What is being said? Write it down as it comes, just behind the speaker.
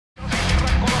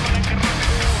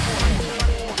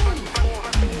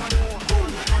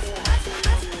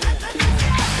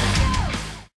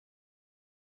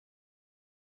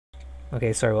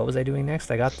Okay, sorry, what was I doing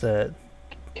next? I got the...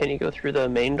 Can you go through the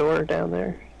main door down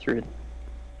there? Through...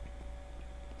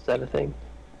 Is that a thing?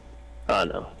 Oh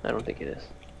no, I don't think it is.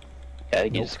 Yeah,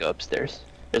 you Nope. just go upstairs.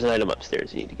 There's an item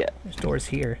upstairs you need to get. There's doors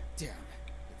here. Damn it,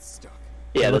 it's stuck.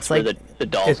 Yeah, It that's looks where like the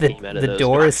dolls came out of the those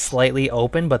door is doors. slightly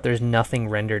open, but there's nothing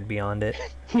rendered beyond it.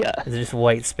 Yeah. It's just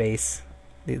white space.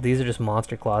 These are just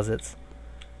monster closets.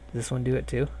 Does this one do it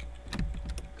too?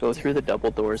 Go through the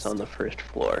double doors on the first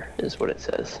floor, is what it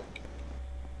says.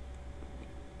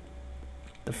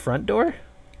 The front door?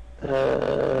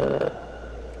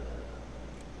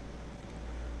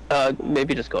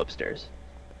 Maybe just go upstairs.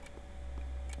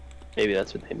 Maybe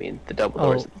that's what they mean. The double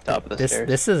doors at the top of the stairs.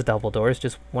 This is a double door. It's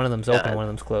just one of them's open, one of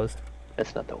them's closed.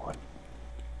 That's not the one.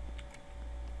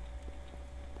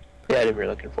 The item you're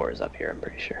looking for is up here, I'm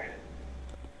pretty sure.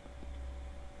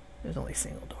 There's only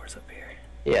single doors up here.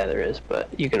 Yeah, there is, but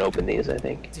you can open these, I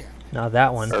think. Damn it. Not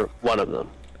that one. Or one of them,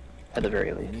 at the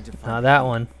very We need least. to find Not that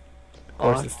one. Of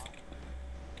course, Locked.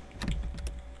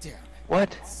 Damn it,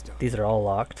 What? it's stuck. these are all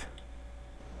locked.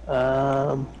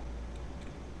 I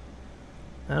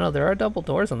don't know, there are double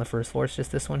doors on the first floor. It's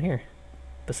just this one here.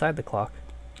 Beside the clock.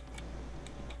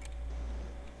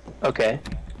 Okay.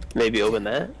 Maybe open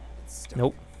that? It's stuck.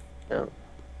 Nope. No.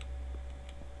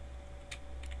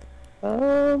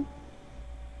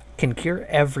 Can cure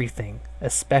everything,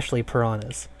 especially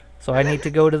piranhas. So I need to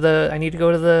go to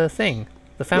the thing.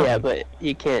 The fountain. Yeah, but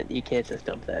you can't just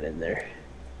dump that in there.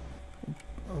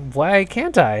 Why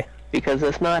can't I? Because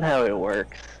that's not how it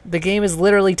works. The game is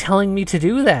literally telling me to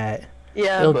do that.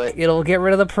 Yeah, but It'll get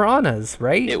rid of the piranhas,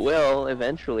 right? it will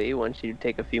eventually once you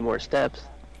take a few more steps.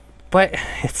 But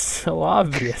it's so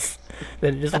obvious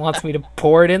that it just wants me to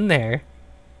pour it in there.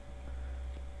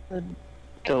 The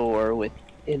door with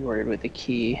inward with the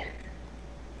key.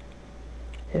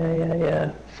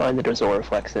 Yeah. Find the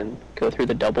Dorsiflex, go through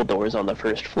the double doors on the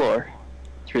first floor,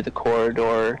 through the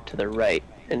corridor to the right,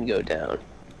 and go down.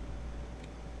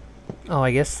 Oh,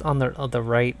 I guess on the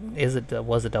right was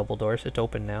a double door, so it's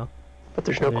open now. But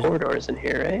there's no There's- corridors in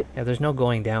here, right? Yeah, there's no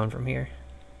going down from here.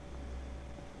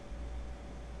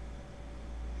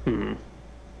 Hmm.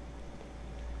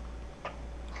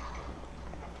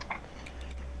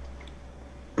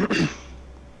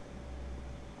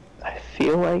 I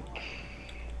feel like...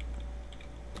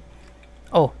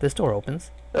 Oh, this door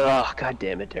opens. Oh, god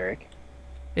damn it, Derek.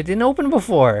 It didn't open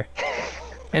before.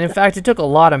 And in fact, it took a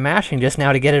lot of mashing just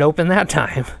now to get it open that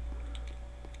time.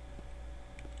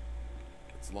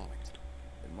 It's locked.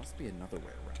 There must be another way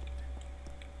around.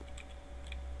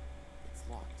 It's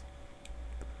locked.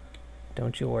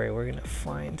 Don't you worry, we're gonna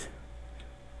find...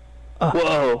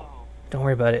 Whoa! Don't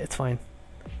worry about it, it's fine.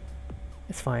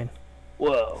 It's fine.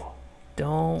 Whoa.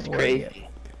 Don't It's worry. crazy.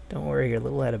 Don't worry your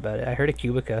little head about it. I heard a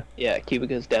Cubica. Yeah,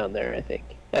 Cubica's down there, I think.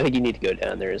 I think you need to go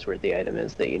down there is where the item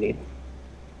is that you need.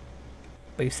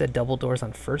 But you said double doors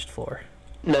on first floor.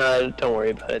 No, don't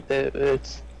worry about it.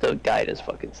 The guide is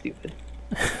fucking stupid.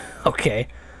 Okay.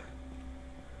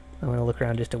 I'm gonna look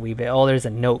around just a wee bit. Oh, there's a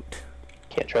note.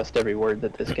 Can't trust every word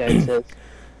that this guy says.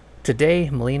 Today,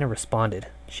 Melina responded.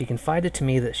 She confided to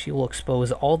me that she will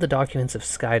expose all the documents of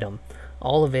Skydom,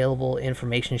 all available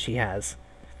information she has.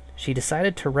 She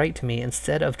decided to write to me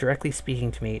instead of directly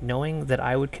speaking to me, knowing that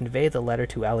I would convey the letter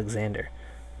to Alexander.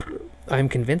 I am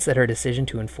convinced that her decision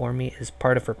to inform me is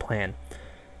part of her plan.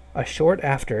 A short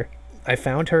after, I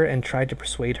found her and tried to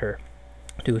persuade her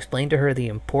to explain to her the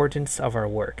importance of our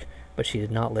work, but she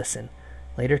did not listen.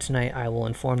 Later tonight, I will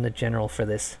inform the general for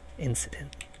this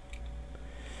incident.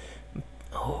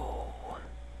 Oh,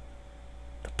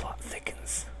 the plot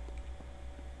thickens.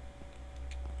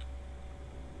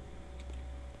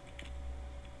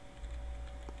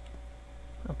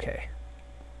 Okay.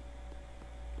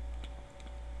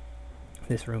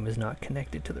 This room is not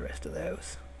connected to the rest of the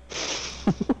house.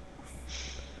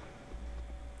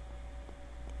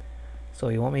 So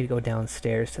you want me to go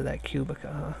downstairs to that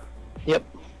cubica, huh? Yep.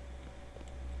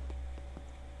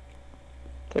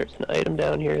 There's an item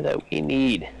down here that we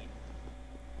need.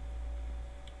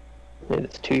 And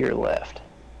it's to your left.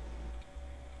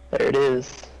 There it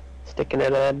is. Sticking out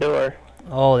of that door.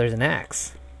 Oh, there's an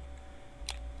axe.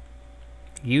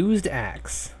 Used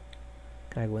axe.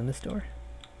 Can I go in this door?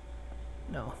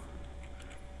 No.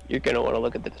 You're gonna want to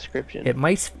look at the description. It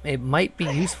might be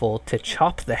useful to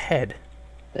chop the head.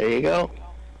 There you go.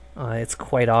 It's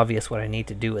quite obvious what I need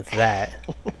to do with that.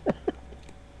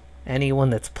 Anyone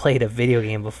that's played a video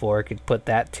game before could put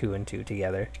that 2 and 2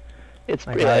 together. It's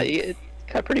My pretty, God.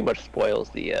 it pretty much spoils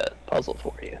the puzzle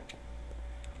for you.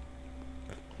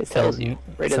 It So tells you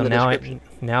right so in the now description.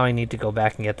 now I need to go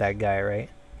back and get that guy, right?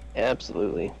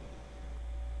 Absolutely.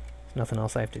 Nothing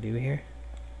else I have to do here?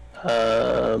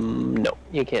 No,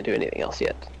 you can't do anything else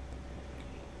yet.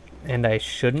 And I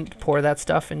shouldn't pour that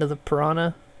stuff into the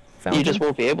piranha fountain? You just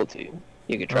won't be able to.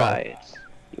 You could try.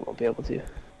 You won't be able to.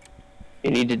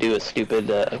 You need to do a stupid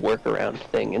workaround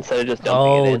thing instead of just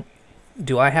dumping it in.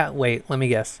 Do I have... Wait, let me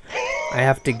guess. I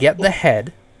have to get the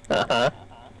head,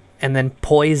 and then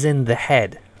poison the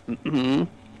head. Mm-hmm.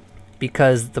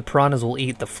 Because the piranhas will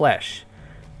eat the flesh.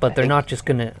 But they're not just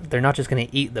gonna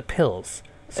eat the pills.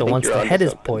 So once the head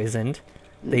is poisoned,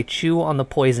 they chew on the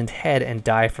poisoned head and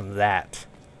die from that.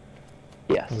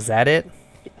 Yes. Is that it?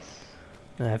 Yes.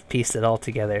 And I've pieced it all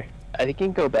together. I think you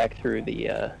can go back through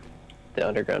the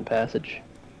underground passage.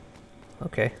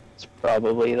 Okay. It's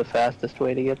probably the fastest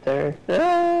way to get there.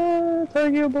 It's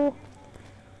arguable.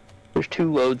 There's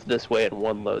 2 loads this way and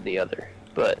 1 load the other,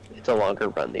 but it's a longer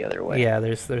run the other way. Yeah,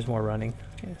 there's more running.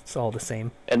 It's all the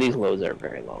same. And these loads aren't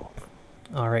very long.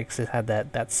 Alright, because it had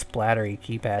that splattery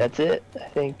keypad. That's it, I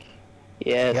think.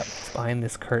 Yes. Yep, it's behind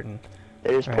this curtain.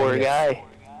 There's All poor right, guy.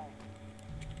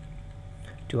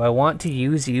 Do I want to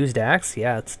use used axe?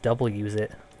 Yeah, let's double use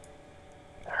it.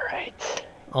 Alright.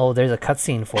 Oh, there's a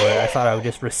cutscene for it. I thought I would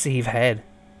just receive head.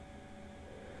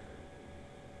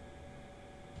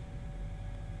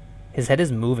 His head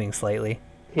is moving slightly.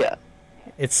 Yeah.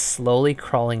 It's slowly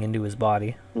crawling into his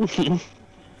body.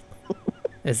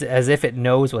 as if it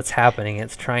knows what's happening.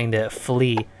 It's trying to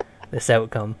flee this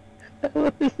outcome. I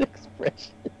love his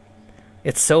expression.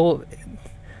 It's so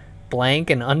blank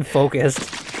and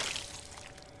unfocused.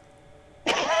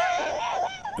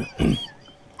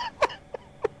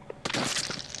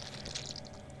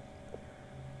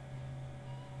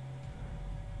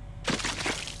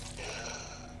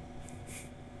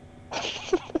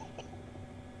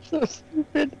 So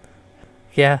stupid.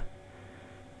 Yeah.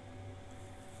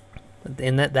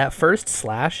 In that first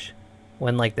slash,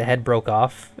 when like the head broke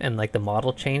off and like the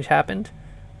model change happened,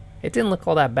 it didn't look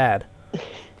all that bad.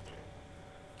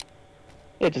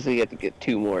 Yeah, just so you have to get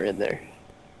 2 more in there.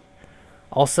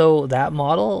 Also, that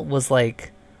model was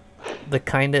like the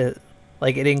kind of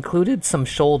like it included some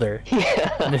shoulder.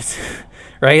 Yeah.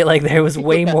 Right? Like there was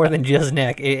way more than just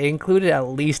neck. It included at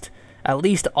least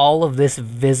all of this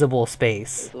visible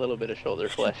space. A little bit of shoulder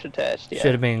flesh attached, yeah.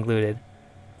 Should have been included.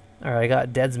 Alright, I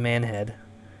got Dead's man head.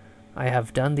 I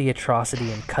have done the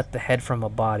atrocity and cut the head from a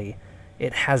body.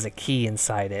 It has a key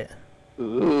inside it.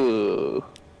 Ooh.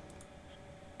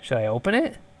 Should I open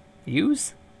it?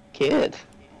 Use? Can't.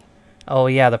 Oh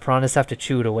yeah, the piranhas have to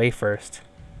chew it away first.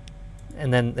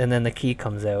 And then the key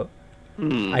comes out.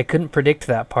 I couldn't predict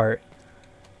that part.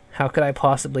 How could I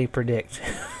possibly predict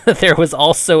that there was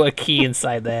also a key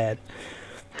inside the head?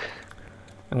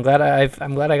 I'm glad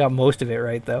I got most of it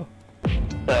right though.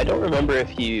 I don't remember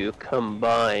if you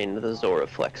combine the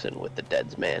Zoraflexin with the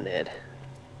Dead's Man head.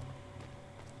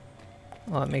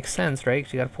 Well, it makes sense, right?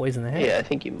 'Cause you gotta poison the head. Yeah, I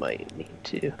think you might need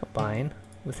to. Combine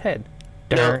with head.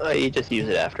 No, you just use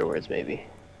it afterwards, maybe.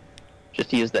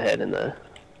 Just use the head in the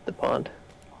pond.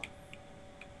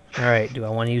 Alright, do I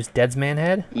want to use Dead's man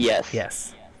head? Yes.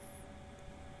 Yes.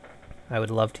 I would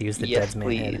love to use the Yes, Dead's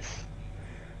man head. please.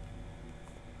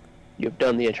 You have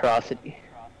done the atrocity.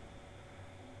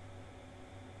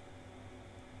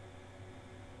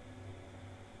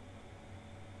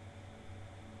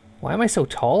 Why am I so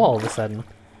tall all of a sudden?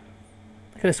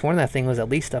 I could have sworn that thing was at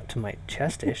least up to my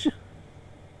chest-ish.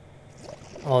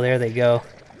 Oh, there they go.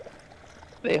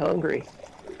 They hungry.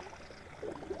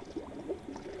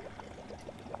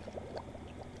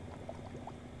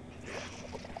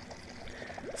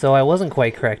 So I wasn't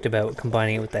quite correct about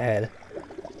combining it with the head.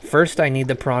 First I need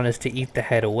the piranhas to eat the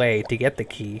head away to get the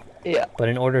key. Yeah. But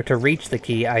in order to reach the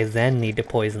key, I then need to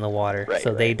poison the water. Right,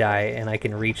 so they right. die and I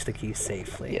can reach the key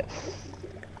safely. Yes.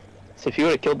 So if you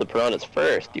would have killed the piranhas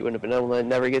first, you wouldn't have been able to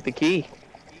never get the key.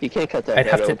 You can't cut that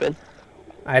head open.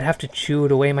 I'd have to chew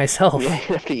it away myself. Yeah, you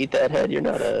have to eat that head. You're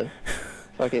not a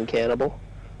fucking cannibal.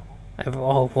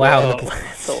 Oh wow, the that's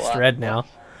blood's a just lot. red now.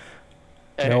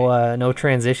 Alright. No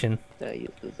transition. Now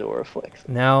use the Zoraflex.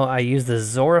 Now I use the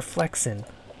Zoraflexin.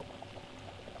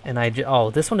 And oh,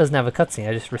 this one doesn't have a cutscene.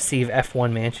 I just receive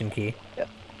F1 mansion key. Yeah.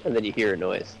 And then you hear a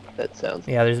noise. That sounds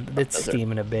Yeah, it's those are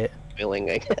steaming a bit. filling,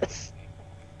 I guess.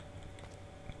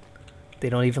 They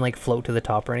don't even like float to the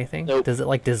top or anything. Nope. Does it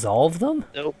like dissolve them?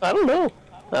 Nope. I don't know.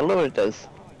 I don't know what it does.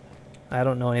 I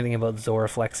don't know anything about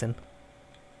Zoraflexin.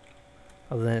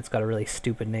 Other than it's got a really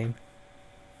stupid name.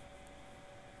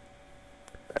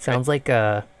 It sounds like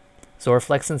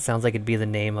Zoraflexin sounds like it'd be the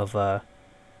name of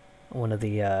one of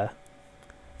the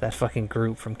that fucking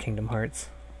group from Kingdom Hearts.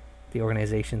 The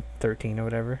Organization 13 or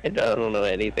whatever. I don't know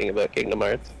anything about Kingdom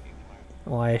Hearts.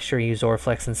 Well, I assure you,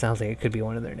 Zorflexen sounds like it could be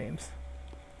one of their names.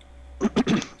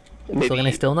 Maybe. So can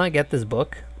I still not get this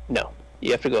book? No,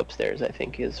 you have to go upstairs. I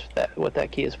think is that what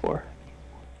that key is for.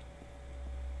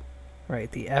 Right,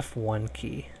 the F1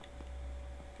 key.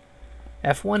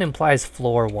 F1 implies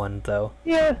floor 1, though.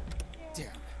 Yeah.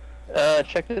 Damn.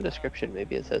 Check the description.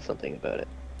 Maybe it says something about it.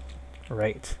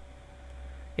 Right.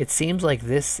 It seems like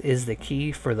this is the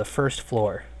key for the first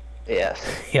floor. Yes.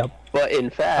 Yep. But in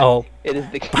fact, Oh. it is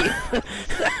the key for the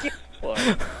second floor.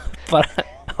 But,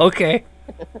 okay.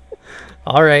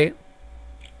 Alright.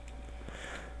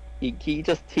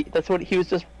 That's what he was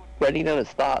just writing down his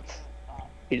thoughts.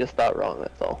 He just thought wrong,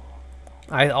 that's all.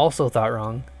 I also thought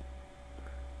wrong.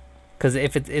 Because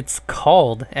if it's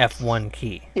called F1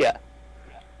 key, Yeah.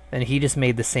 then he just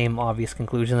made the same obvious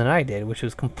conclusion that I did, which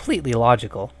was completely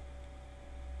logical.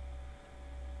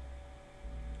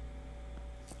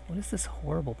 What is this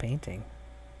horrible painting?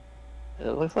 It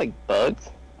looks like bugs.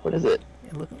 What is it?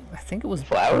 I think it was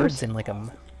Flowers? birds in like a...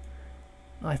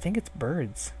 No, I think it's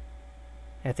birds.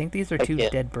 I think these are two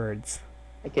can't- dead birds.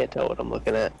 I can't tell what I'm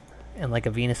looking at. And like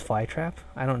a Venus flytrap?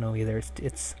 I don't know either.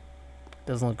 It's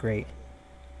doesn't look great.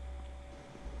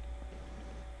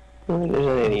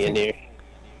 There's any in here.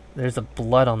 There's a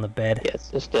blood on the bed. Yeah, it's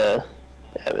just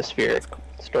atmospheric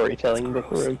storytelling book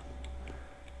gross. room.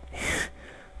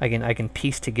 I can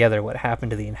piece together what happened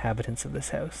to the inhabitants of this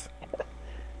house.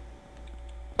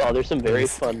 Oh, there's some very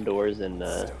Yes. fun doors in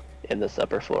this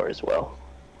upper floor as well.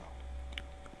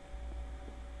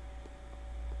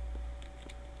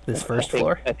 This first I think,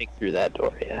 floor I think through that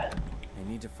door, yeah. I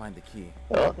need to find the key.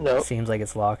 Oh, no. seems like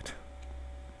it's locked.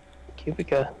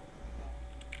 Cubica.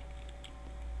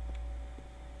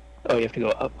 Oh, you have to go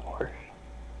up more.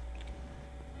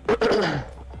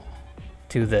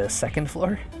 To the second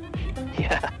floor?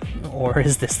 Yeah. Or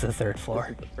is this the third This floor?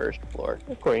 is the first floor,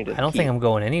 according to I don't think I'm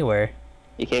going anywhere.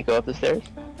 You can't go up the stairs?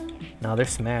 No, they're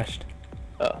smashed.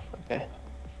 Oh, okay.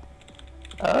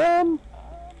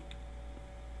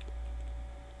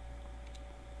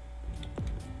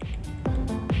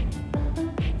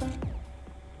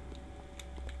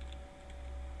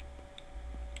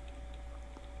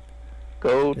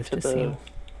 Go This to just the... seems...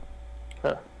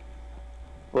 Huh.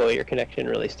 Well, your connection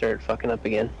really started fucking up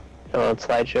again. On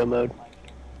slideshow mode.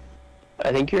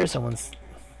 I think you're... Someone's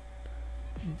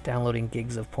downloading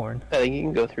gigs of porn. I think you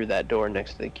can go through that door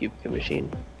next to the Cubica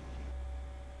machine.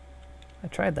 I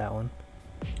tried that one.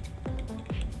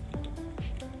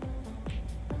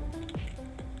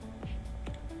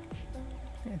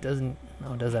 It doesn't...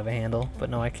 No, it does have a handle, but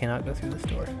no, I cannot go through this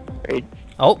door. Right?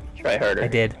 Oh! Try harder. I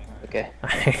did. Okay. I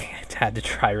had to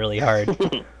try really hard.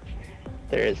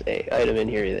 There is a item in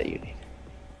here that you need.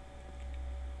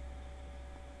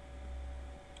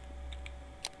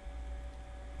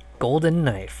 Golden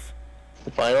knife. It's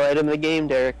the final item of the game,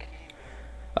 Derek.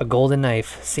 A golden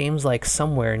knife seems like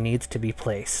somewhere needs to be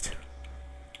placed.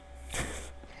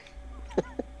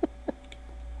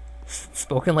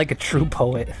 Spoken like a true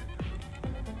poet.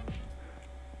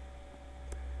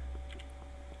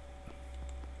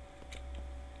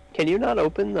 Can you not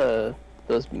open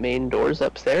those main doors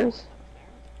upstairs?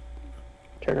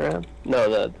 Turn around. No,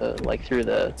 the like through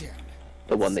the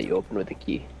one that you open with the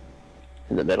key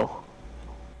in the middle.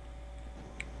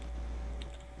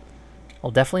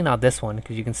 Well, definitely not this one,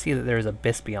 because you can see that there's a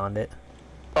abyss beyond it.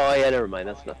 Oh yeah, never mind.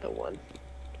 That's not the one.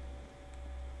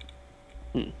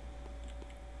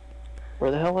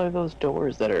 Where the hell are those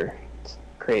doors that are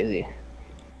crazy?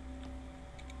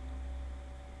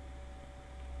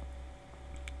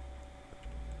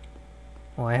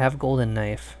 Well, I have golden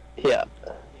knife. Yeah.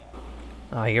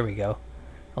 Ah, here we go.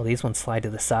 Oh, these ones slide to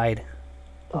the side.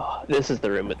 Oh, this is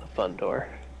the room with the fun door.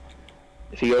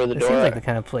 If you go to the This door, seems like the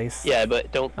kind of place... yeah,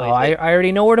 but don't place Oh, I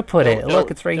already know where to put it. Don't-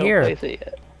 Look, it's right don't here. Place it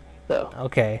yet. So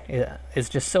Okay, it's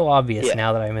just so obvious Yeah.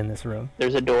 now that I'm in this room.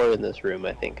 there's a door in this room,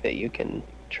 I think, that you can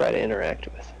try to interact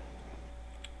with.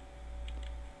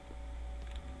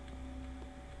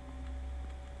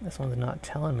 This one's not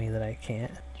telling me that I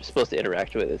can't. You're supposed to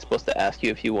interact with it. It's supposed to ask you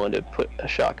if you want to put a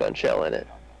shotgun shell in it.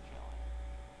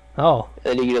 Oh,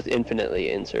 And then you can just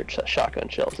infinitely insert shotgun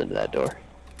shells into that door.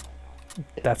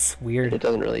 that's It weird.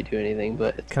 doesn't really do anything,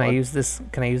 but it's Can I fun. use this?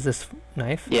 Can I use this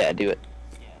knife? Yeah, do it.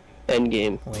 End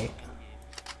game. Wait.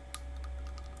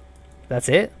 That's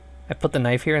it? I put the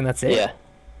knife here and that's it? Yeah.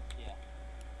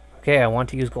 Okay, I want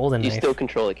to use golden You knife. still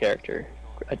control the character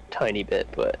a tiny bit,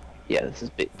 but yeah, this is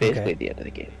basically the end of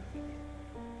the game.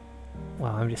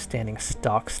 Wow, I'm just standing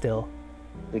stock still.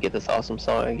 We get this awesome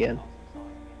song again.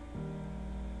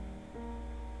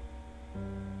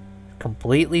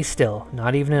 Completely still.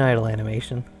 Not even an idle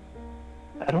animation.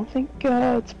 I don't think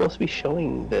it's supposed to be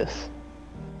showing this.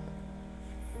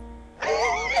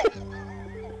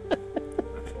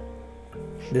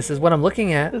 This is what I'm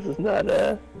looking at. This is not,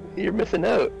 you're missing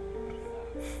out.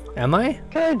 Am I?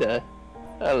 Kinda.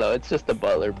 I don't know, it's just the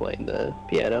butler playing the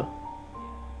piano.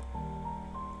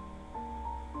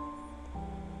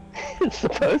 It's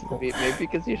supposed to be, maybe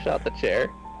because you shot the chair.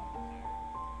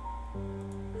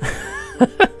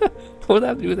 What would that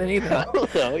have to do with anything? I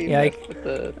don't know, you Yeah, messed with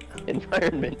the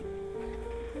environment.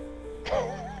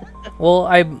 Well,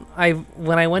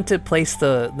 when I went to place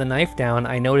the knife down,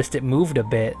 I noticed it moved a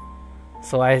bit,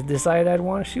 so I decided I'd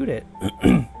want to shoot it.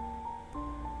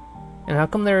 And how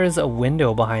come there is a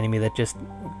window behind me that just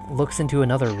looks into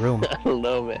another room? I don't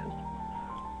know, man.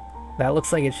 That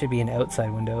looks like it should be an outside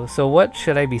window. So what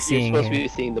should I be seeing You're supposed here? to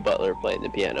be seeing the butler playing the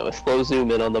piano. A slow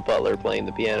zoom in on the butler playing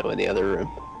the piano in the other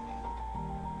room.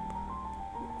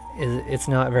 It's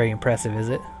not very impressive, is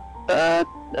it? I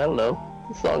don't know.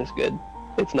 The song's good.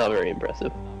 It's not very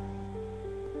impressive.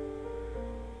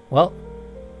 Well,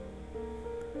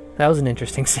 that was an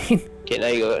interesting scene. Okay, now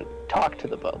you go and talk to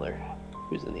the butler,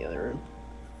 who's in the other room.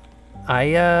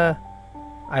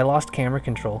 I lost camera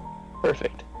control.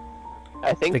 Perfect.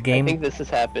 I think game- I think this has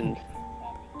happened.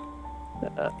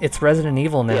 It's Resident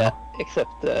Evil now. Yeah, except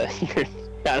you're.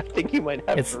 I think you might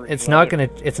have. To It's not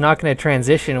reload. gonna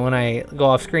transition when I go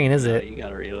off screen, is it? You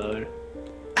gotta reload.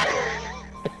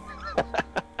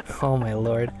 Oh my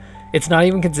lord. It's not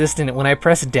even consistent. When I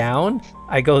press down,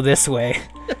 I go this way.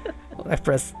 When I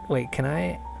press... Wait, can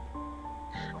I...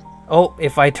 Oh,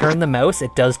 if I turn the mouse,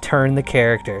 it does turn the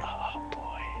character. Oh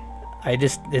boy,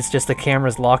 It's just the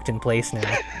camera's locked in place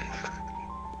now.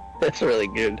 that's really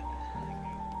good.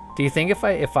 Do you think if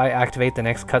I activate the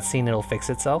next cutscene, it'll fix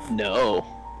itself? No,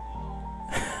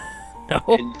 No?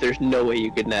 and there's no way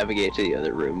you could navigate to the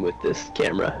other room with this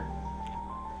camera.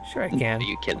 Sure I can.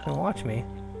 You can. Now watch me.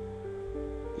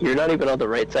 You're not even on the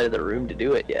right side of the room to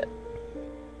do it yet.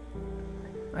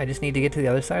 I just need to get to the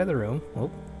other side of the room. Oh.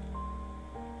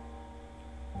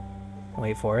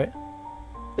 Wait for it.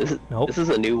 This is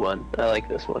a new one. I like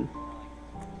this one.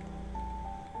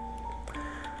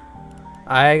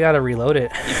 I gotta reload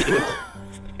it. You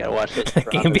gotta watch it.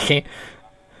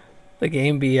 The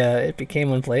game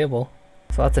became unplayable.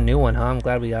 So that's a new one, huh? I'm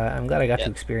glad I got to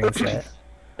experience that.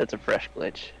 That's a fresh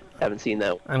glitch. Haven't seen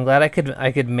that one. I'm glad I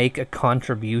could make a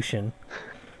contribution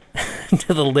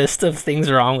to the list of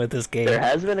things wrong with this game. There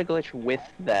has been a glitch with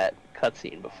that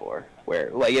cutscene before,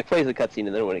 where like it plays the cutscene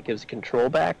and then when it gives control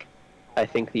back, I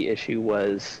think the issue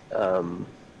was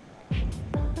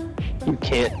you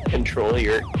can't control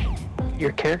your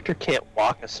character can't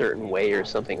walk a certain way or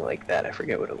something like that. I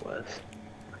forget what it was.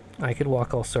 I could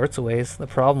walk all sorts of ways. The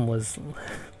problem was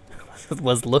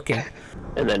looking.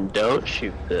 And then don't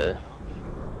shoot the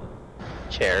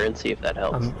chair and see if that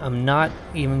helps. I'm not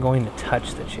even going to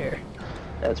touch the chair.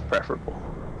 That's preferable.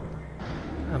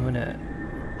 I'm gonna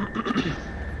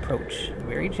approach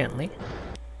very gently.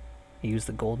 Use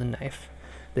the golden knife.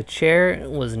 The chair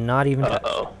was not even touched.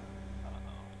 Uh-oh.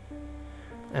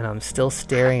 And I'm still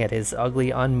staring at his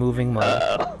ugly, unmoving mug.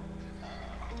 Uh-oh.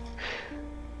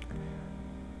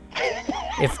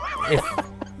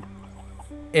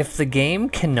 If the game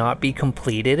cannot be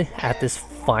completed at this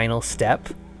final step,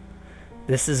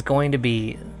 this is going to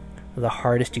be the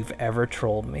hardest you've ever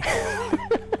trolled me.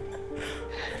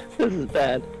 This is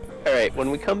bad. Alright,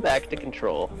 when we come back to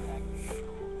control,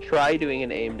 try doing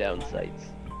an aim down sights.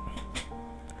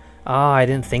 Ah, I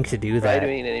didn't think to do Try that.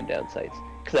 doing an aim down sights.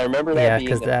 Because I remember that Yeah, being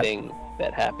 'cause a that- thing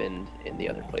that happened in the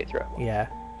other playthrough. Yeah,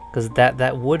 because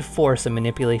that would force a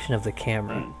manipulation of the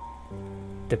camera,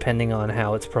 depending on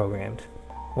how it's programmed.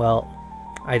 Well,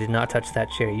 I did not touch that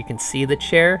chair. You can see the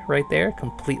chair right there,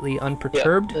 completely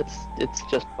unperturbed. Yeah, it's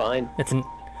just fine.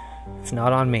 It's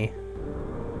not on me.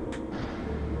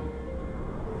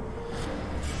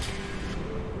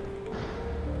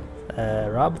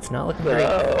 Rob, it's not looking great.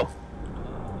 Oh,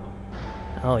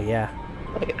 Oh yeah.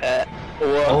 look at that.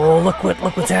 Whoa. Oh, look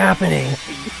what's happening.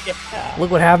 Yeah.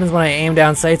 Look what happens when I aim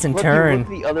down sights and Look, turn. you look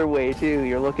the other way too.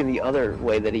 You're looking the other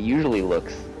way that he usually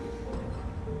looks.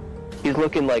 He's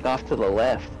looking like off to the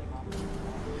left.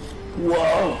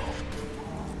 Whoa.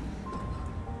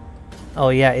 Oh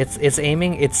yeah, it's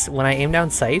aiming. It's when I aim down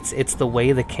sights, it's the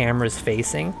way the camera's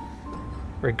facing,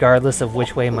 regardless of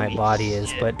which way my Holy body is.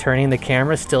 shit. But turning the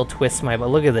camera still twists my. But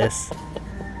look at this.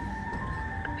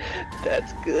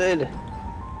 That's good.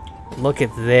 Look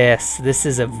at this. This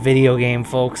is a video game,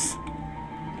 folks.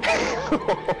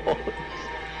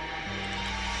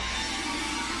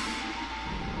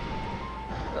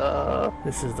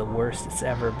 This is the worst it's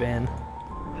ever been.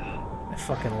 I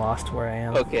fucking lost where I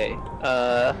am. Okay.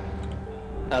 I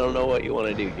don't know what you want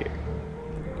to do here.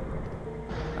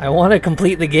 I want to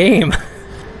complete the game.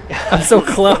 I'm so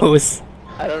close.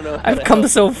 I don't know. I've come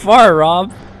so far,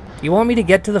 Rob. You want me to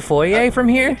get to the foyer from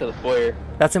here? To the foyer.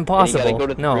 That's And impossible. you gotta go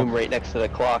to the No, room right next to the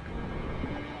clock.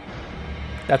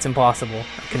 that's impossible.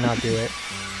 I cannot do it.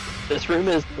 This room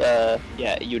is,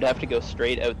 yeah, you'd have to go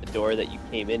straight out the door that you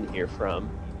came in here from,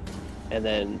 and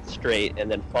then straight,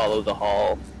 and then follow the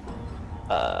hall,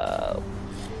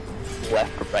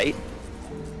 left or right.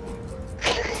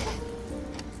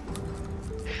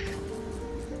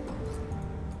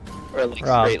 Or like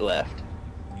Rob. straight left.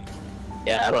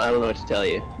 Yeah, I don't know what to tell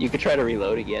you. You could try to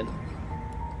reload again.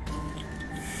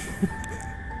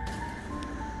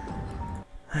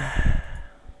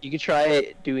 You could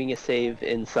try doing a save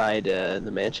inside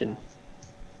the mansion.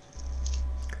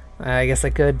 I guess I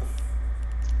could.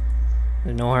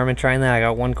 There's no harm in trying that. I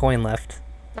got 1 coin left,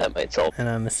 That might solve. and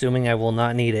I'm assuming I will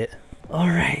not need it.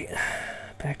 Alright,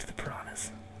 back to the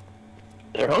piranhas.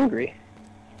 They're hungry.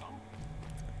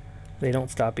 They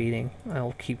don't stop eating.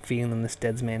 I'll keep feeding them this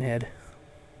Dead's Man head.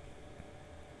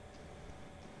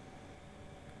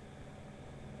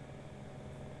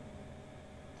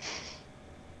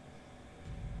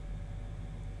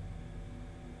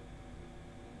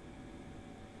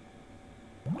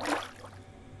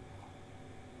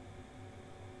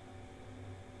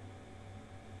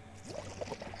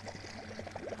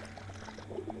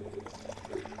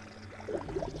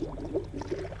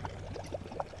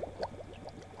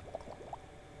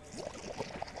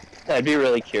 I'd be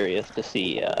really curious to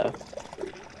see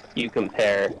you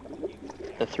compare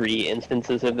the 3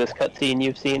 instances of this cutscene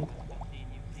you've seen,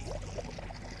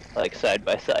 like side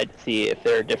by side, to see if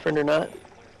they're different or not.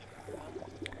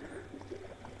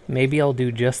 Maybe I'll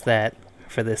do just that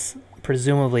for this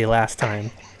presumably last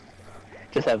time.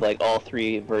 Just have like all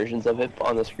 3 versions of it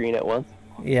on the screen at once.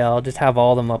 Yeah, I'll just have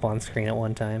all of them up on screen at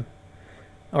one time.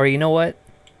 Or you know what?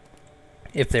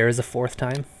 If there is a 4th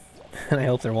time, and I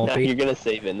hope there won't No, be. you're gonna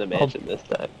save in the mansion this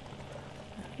time.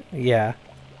 Yeah.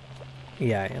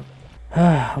 Yeah, I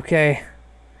am. Okay.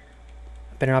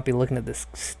 I better not be looking at this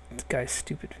guy's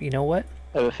stupid... You know what?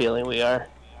 I have a feeling we are.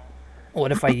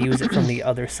 What if I use it from the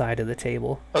other side of the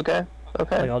table? Okay.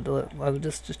 Okay. Like I'll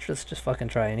just fucking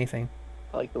try anything.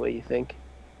 I like the way you think.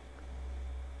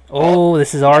 Oh,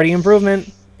 this is already improvement.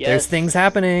 Yes. There's things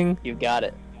happening. You got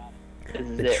it. This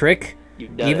is The it. trick,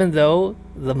 You've done even it. though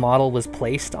the model was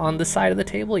placed on the side of the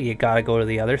table, you gotta go to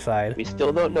the other side. We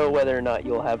still don't know whether or not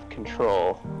you'll have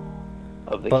control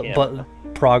of the camera.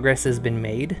 But progress has been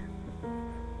made.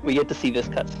 We get to see this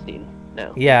cutscene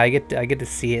now. Yeah, I get to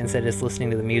see it instead of just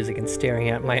listening to the music and staring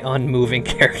at my unmoving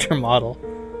character model.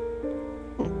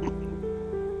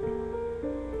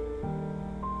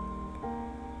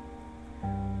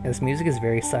 Yeah, this music is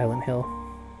very Silent Hill.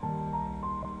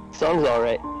 Song's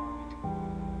alright.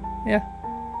 Yeah,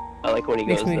 I like when he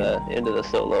Makes goes me- into the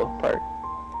solo part.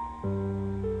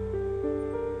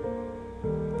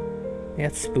 yeah,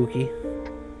 it's spooky.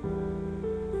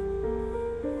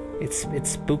 It's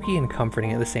spooky and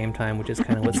comforting at the same time, which is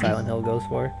kind of what Silent Hill goes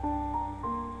for.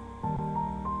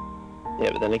 Yeah,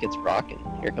 but then it gets rocking.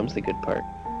 Here comes the good part.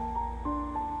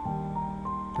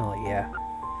 Oh yeah,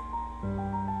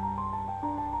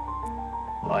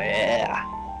 Oh yeah.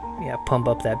 yeah, pump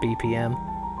up that BPM.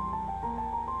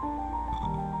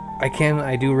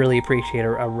 I do really appreciate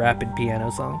a rapid piano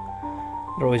song.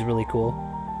 They're always really cool.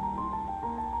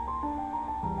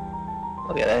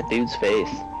 Look at that dude's face.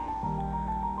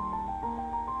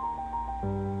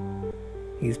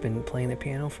 He's been playing the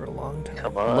piano for a long time.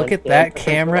 Come on. Look at get that the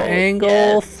camera control. angle.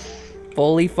 Yes.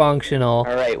 Fully functional.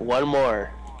 Alright, one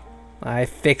more. I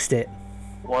fixed it.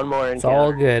 One more encounter. It's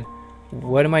all good.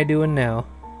 What am I doing now?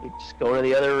 You just go to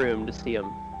the other room to see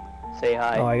him. Say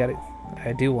hi. Oh,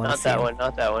 I do want to not see that him. one,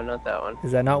 not that one, not that one.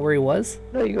 Is that not where he was?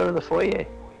 No, you go to the foyer.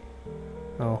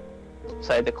 Oh,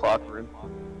 Beside the clock room.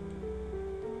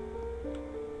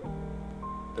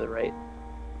 To the right.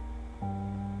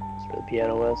 That's where the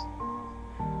piano was.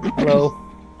 hello.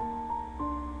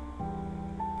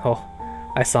 Oh,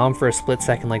 I saw him for a split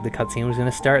second like the cutscene was going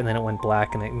to start, and then it went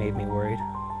black, and it made me worried.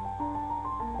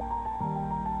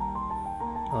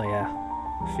 Oh yeah,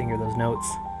 finger those notes.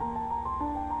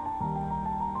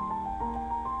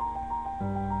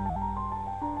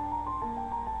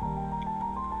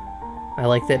 I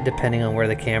like that depending on where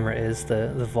the camera is, the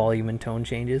volume and tone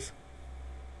changes.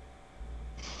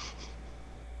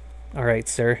 Alright,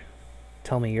 sir.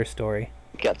 Tell me your story.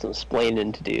 Got some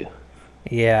splaining to do.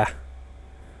 Yeah.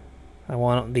 I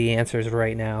want the answers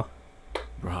right now.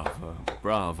 Bravo,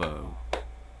 bravo,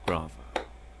 bravo.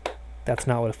 That's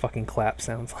not what a fucking clap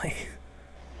sounds like.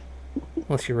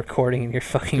 Unless you're recording in your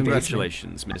fucking basement.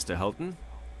 Congratulations, Mr. Helton.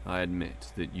 I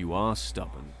admit that you are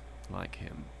stubborn, like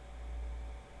him.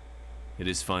 It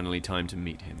is finally time to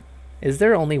meet him. Is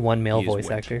there only one male He is voice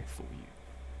waiting actor? for you.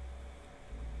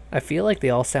 I feel like they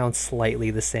all sound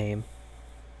slightly the same.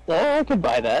 I could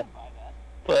buy that,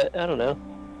 but I don't know.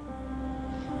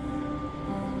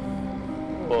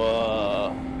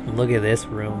 Whoa. Look at this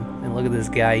room, and look at this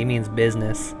guy. He means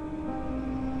business.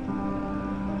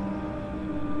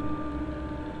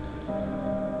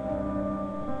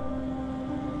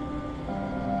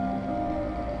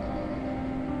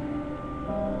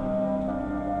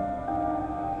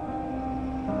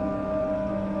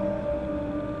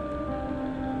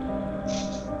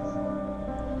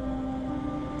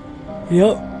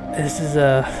 Yep, this is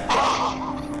a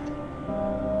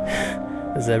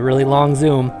really long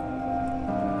zoom.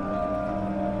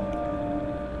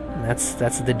 And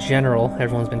that's the general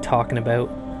everyone's been talking about.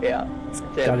 Yeah.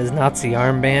 Got his Nazi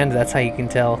armband, that's how you can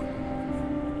tell.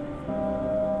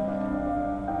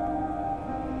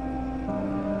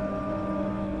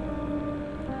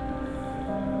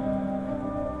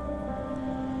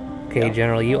 Okay, Yeah.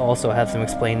 General, you also have some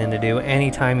explaining to do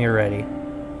anytime you're ready.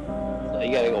 So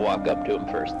you gotta go walk up to him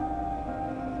first.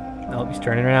 Oh, he's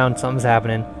turning around. Something's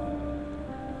happening.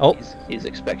 Oh, He's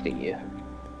expecting you.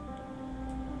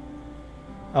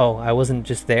 oh, I wasn't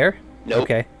just there? Nope.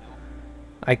 Okay.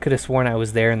 I could have sworn I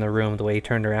was there in the room the way he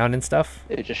turned around and stuff,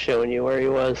 It was just showing you where he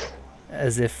was.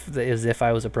 as if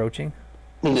I was approaching.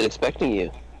 He's expecting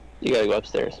you. You gotta go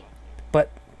upstairs.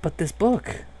 But this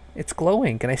book, it's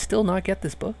glowing. Can I still not get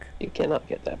this book? You cannot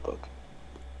get that book.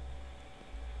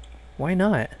 Why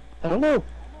not? I don't know.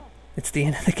 It's the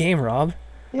end of the game, Rob.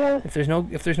 Yeah. If there's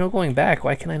no going back,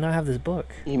 why can I not have this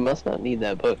book? You must not need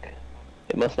that book.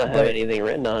 It must not have But- anything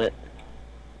written on it.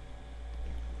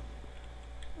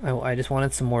 I just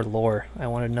wanted some more lore. I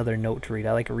wanted another note to read.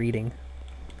 I like reading.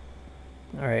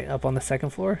 Alright, up on the second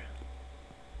floor?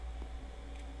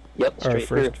 Yep, Or straight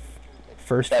through.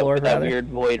 first floor, that rather? weird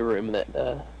void room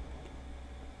that,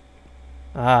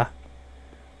 Ah.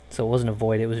 So it wasn't a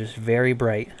void, it was just very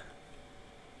bright.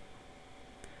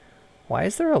 Why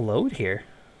is there a load here?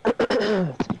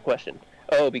 question.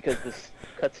 Oh, because this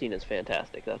cutscene is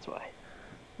fantastic, that's why.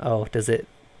 Oh, does it...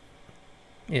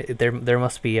 there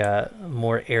must be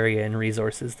more area and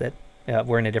resources that...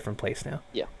 we're in a different place now.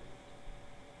 Yeah.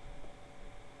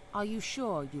 Are you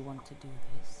sure you want to do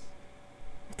this?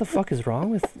 What the fuck is wrong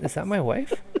with... Is that my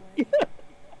wife? You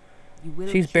will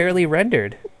She's kill barely me.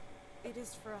 rendered. It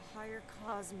is for a higher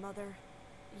cause, Mother.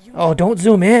 You Oh, know don't it,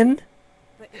 zoom in!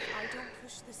 But if I don't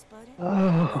push this button, Oh. many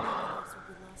lives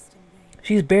will be lost in vain.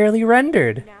 She's barely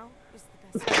rendered. Now is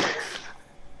the best time.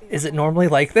 Is it normally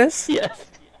like this? Yes.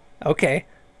 Okay.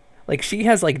 Like, she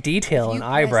has, like, If detail you and press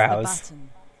the eyebrows. button,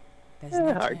 there's Yeah,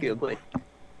 no turning arguably. back.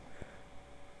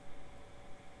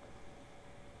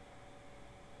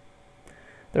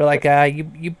 They're like,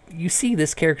 you see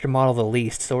this character model the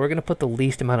least, so we're gonna put the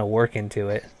least amount of work into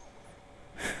it.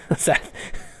 Was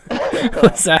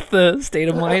that the state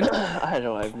of mind? I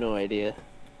have no idea.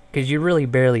 Because you really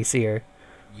barely see her.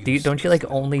 Don't you like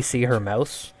only see her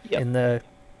mouth Yep. in the?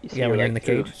 You Yeah, her, when you're in like,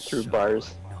 the cage. Through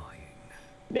bars.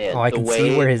 Man, Oh, I the can way,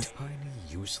 see where his. Tiny,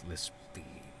 useless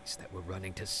beings that were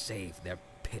running to save their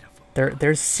pitiful.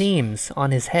 There's seams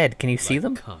on his head. Can you see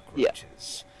them?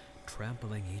 Cockroaches,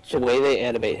 trampling each the other. way they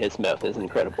animate his mouth is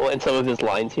incredible, and some of his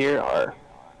lines here are,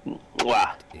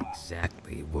 wow.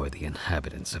 Exactly were the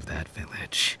inhabitants of that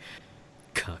village.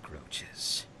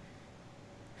 Cockroaches.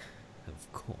 Of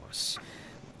course,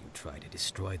 you try to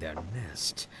destroy their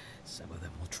nest, some of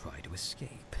them will try to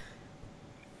escape.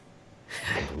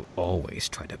 And will always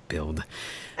try to build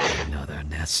another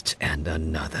nest and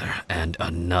another and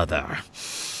another.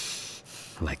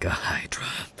 Like a hydra.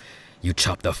 You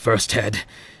chop the first head,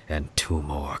 and 2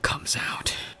 more comes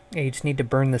out. Yeah, you just need to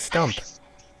burn the stump.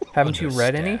 Haven't you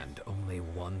read any? Understand only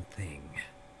one thing,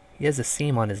 He has a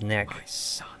seam on his neck. my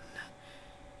son.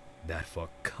 That for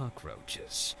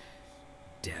cockroaches,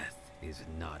 death is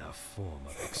not a form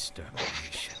of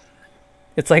extermination.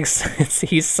 It's like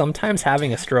he's sometimes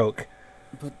having a stroke,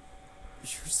 But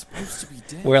you're supposed to be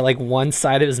dead. where like one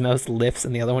side of his mouth lifts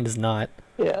and the other one does not.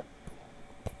 Yeah.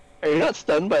 Are you not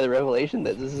stunned by the revelation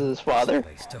that this is his father?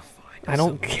 Place to find a I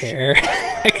don't solution. care.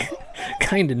 I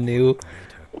kind of knew.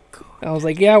 Greater good I was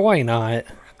like, yeah, why not?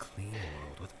 for a clean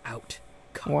world without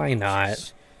Why not?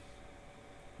 cockroaches.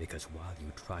 Because while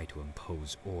you try to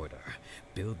impose order,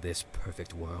 build this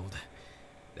perfect world,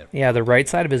 there Yeah, the right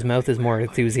side of his mouth is more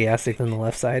enthusiastic than the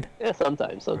left side. Yeah,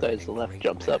 sometimes. Sometimes the burning left great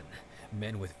jumps up.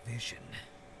 men with vision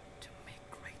to make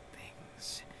great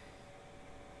things.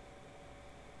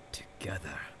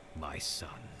 Together, my son,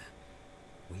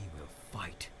 we will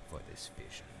fight for this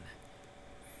vision.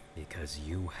 Because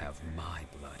you have my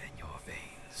blood in your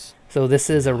veins. So this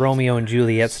is a Romeo and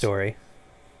Juliet story.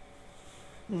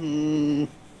 Vaguely,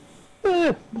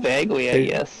 I They-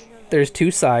 guess. There's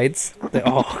two sides.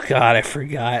 Oh god, I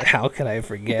forgot. How could I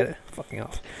forget? Fucking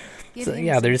off. Give So him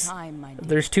yeah, some there's time, my dear.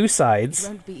 there's two It sides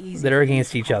won't be easy that are for you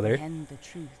against to each other, comprehend the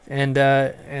truth.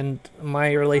 and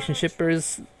my relationship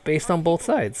is based on both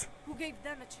sides. Who gave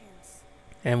them a chance?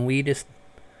 And we just,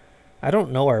 I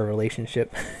don't know our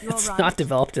relationship. You're It's right, not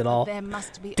developed at but all. there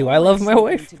must be Do I love always my something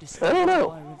wife? to discover I don't know.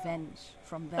 or revenge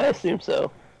from I there. assume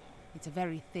so. It's a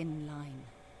very thin line.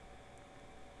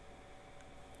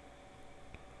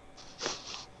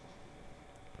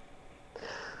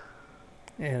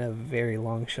 And a very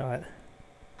long shot.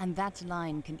 And that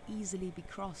line can easily be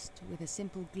crossed with a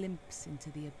simple glimpse into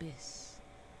the abyss.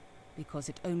 Because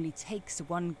it only takes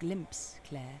one glimpse,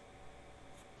 Claire.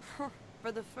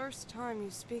 For the first time you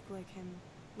speak like him.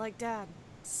 Like Dad.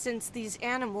 Since these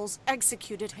animals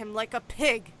executed him like a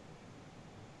pig.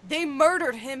 They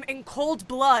murdered him in cold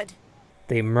blood.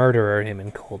 They murder him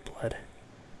in cold blood.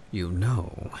 You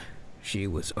know, she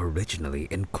was originally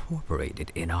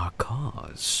incorporated in our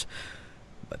cause.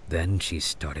 But then she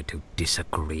started to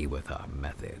disagree with our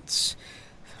methods,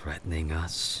 threatening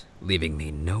us, leaving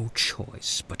me no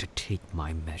choice but to take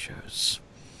my measures.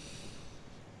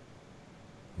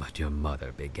 But your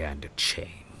mother began to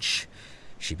change.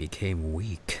 She became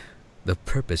weak. The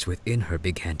purpose within her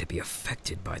began to be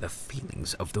affected by the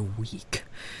feelings of the weak.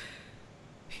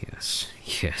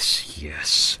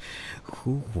 Yes.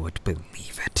 Who would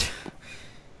believe it?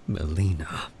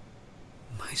 Melina,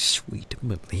 my sweet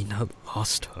Melina,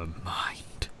 lost her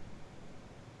mind.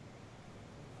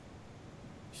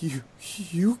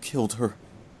 You killed her.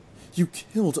 You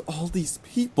killed all these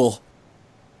people.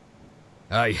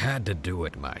 I had to do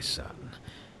it, my son.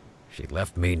 She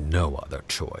left me no other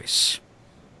choice.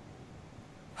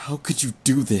 How could you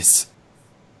do this?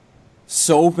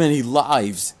 So many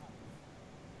lives.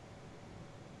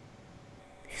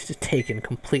 He's just taken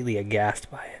completely aghast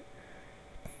by it.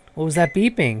 What was that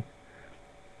beeping?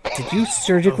 Did you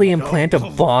surgically implant a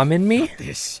bomb in me?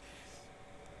 This.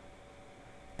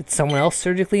 Did someone else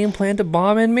surgically implant a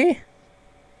bomb in me?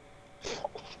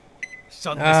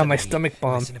 Son, Ah, listen my to me. stomach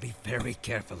bomb. Listen to me very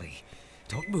carefully.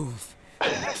 Don't move.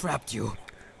 I trapped you.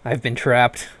 I've been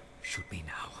trapped. Shoot me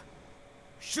now.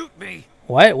 Shoot me!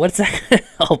 What? What's that gonna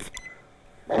help?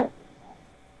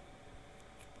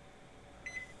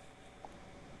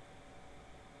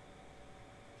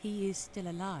 He is still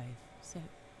alive, so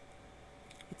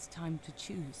it's time to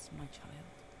choose, my child.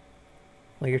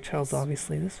 Well, your child's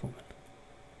obviously this woman.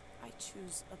 I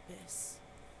choose Abyss.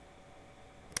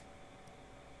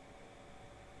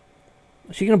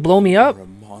 Is she gonna blow me up? You're a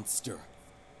monster.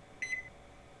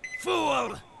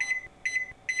 Fool!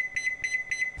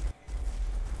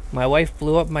 My wife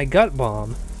blew up my gut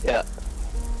bomb Yeah.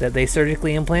 that they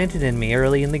surgically implanted in me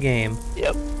early in the game,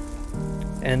 Yep.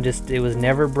 and it was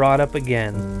never brought up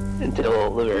again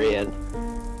Until the very end.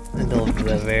 until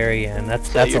the very end.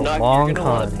 That's So a you're long gonna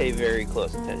want con. to pay very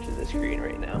close attention to the screen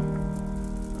right now.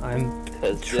 I'm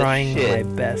Because trying this my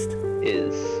shit best.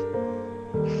 is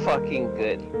fucking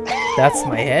good. That's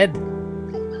my head.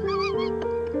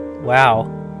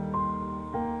 Wow.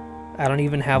 I don't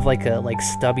even have like a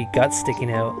stubby gut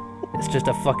sticking out. It's just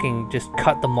a fucking just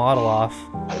cut the model off.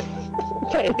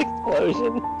 Giant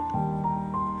explosion.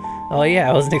 Oh yeah,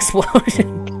 it was an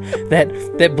explosion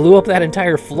that blew up that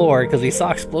entire floor because we saw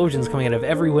explosions coming out of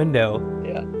every window.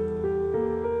 Yeah.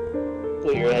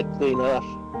 Blew your head clean off.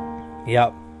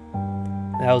 Yep.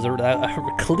 That was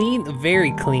a clean,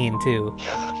 very clean too.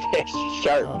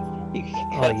 Sharp.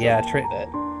 Oh yeah,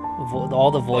 all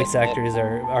the voice actors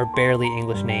are barely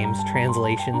English names,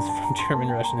 translations from German,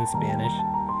 Russian, and Spanish.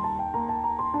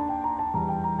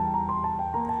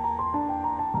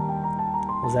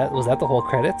 Was that the whole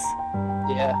credits?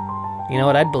 Yeah. You know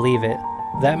what? I'd believe it.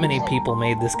 That many people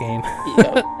made this game.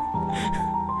 Yep.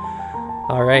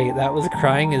 All right, that was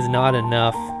crying is not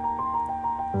enough.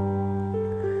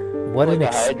 What Like an a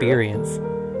Hydra. experience.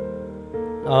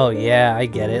 Oh yeah, I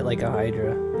get it. Like a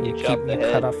Hydra. You Chop the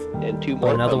cut head off. and two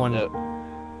more. another comes one. out.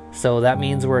 So that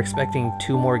means we're expecting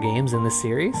 2 more games in this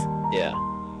series. Yeah.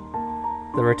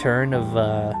 The return of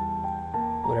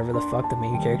whatever the fuck the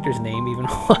main character's name even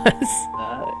was.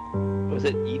 Was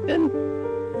it Ethan?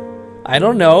 I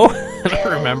don't know. I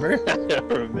don't remember. I don't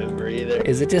remember either.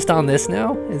 Is it just on this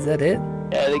now? Is that it?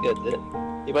 Yeah, I think that's it.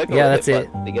 You might go Yeah, with that's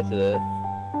it. but To get to the.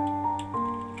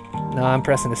 No, I'm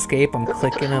pressing escape. I'm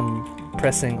clicking. I'm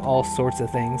pressing all sorts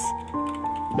of things.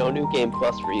 No new game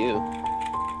plus for you.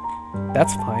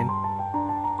 That's fine.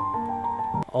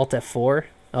 Alt F4.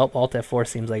 Oh, Alt F4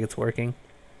 seems like it's working.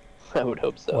 I would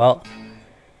hope so. Well,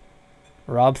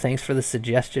 Rob, thanks for the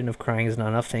suggestion of Crying Is Not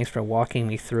Enough. Thanks for walking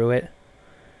me through it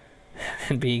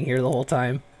and being here the whole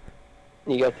time.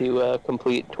 You got to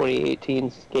complete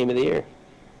 2018's Game of the Year.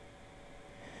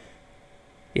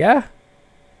 Yeah.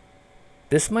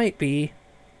 This might be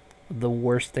the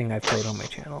worst thing I've played on my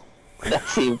channel. That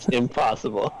seems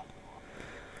impossible.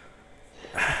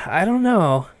 I don't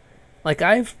know. Like,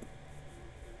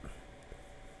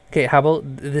 Okay, how about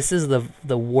this is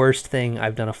the worst thing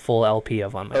I've done a full LP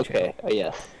of on my channel. Okay,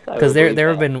 yes. Because there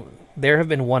have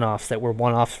been one-offs that were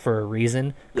one-offs for a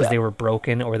reason, because Yeah. they were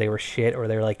broken or they were shit or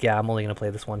they were like, yeah, I'm only gonna play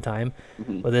this one time.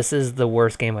 Mhm. But this is the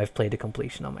worst game I've played to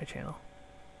completion on my channel.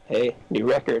 Hey, new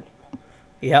record.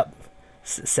 Yep.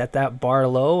 Set that bar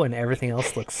low and everything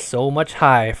else looks so much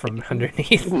high from You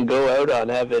underneath. can go out on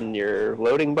having your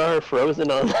loading bar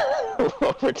frozen on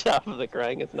over top of the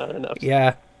Crying Is Not Enough.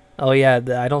 Yeah. Oh yeah.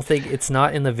 I don't think it's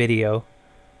not in the video,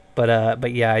 but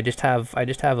yeah, I just have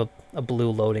a blue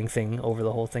loading thing over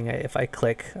the whole thing. If I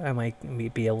click, I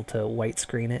might be able to white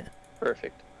screen it.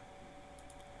 Perfect.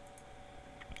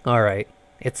 All right,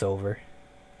 it's over.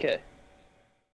 Okay.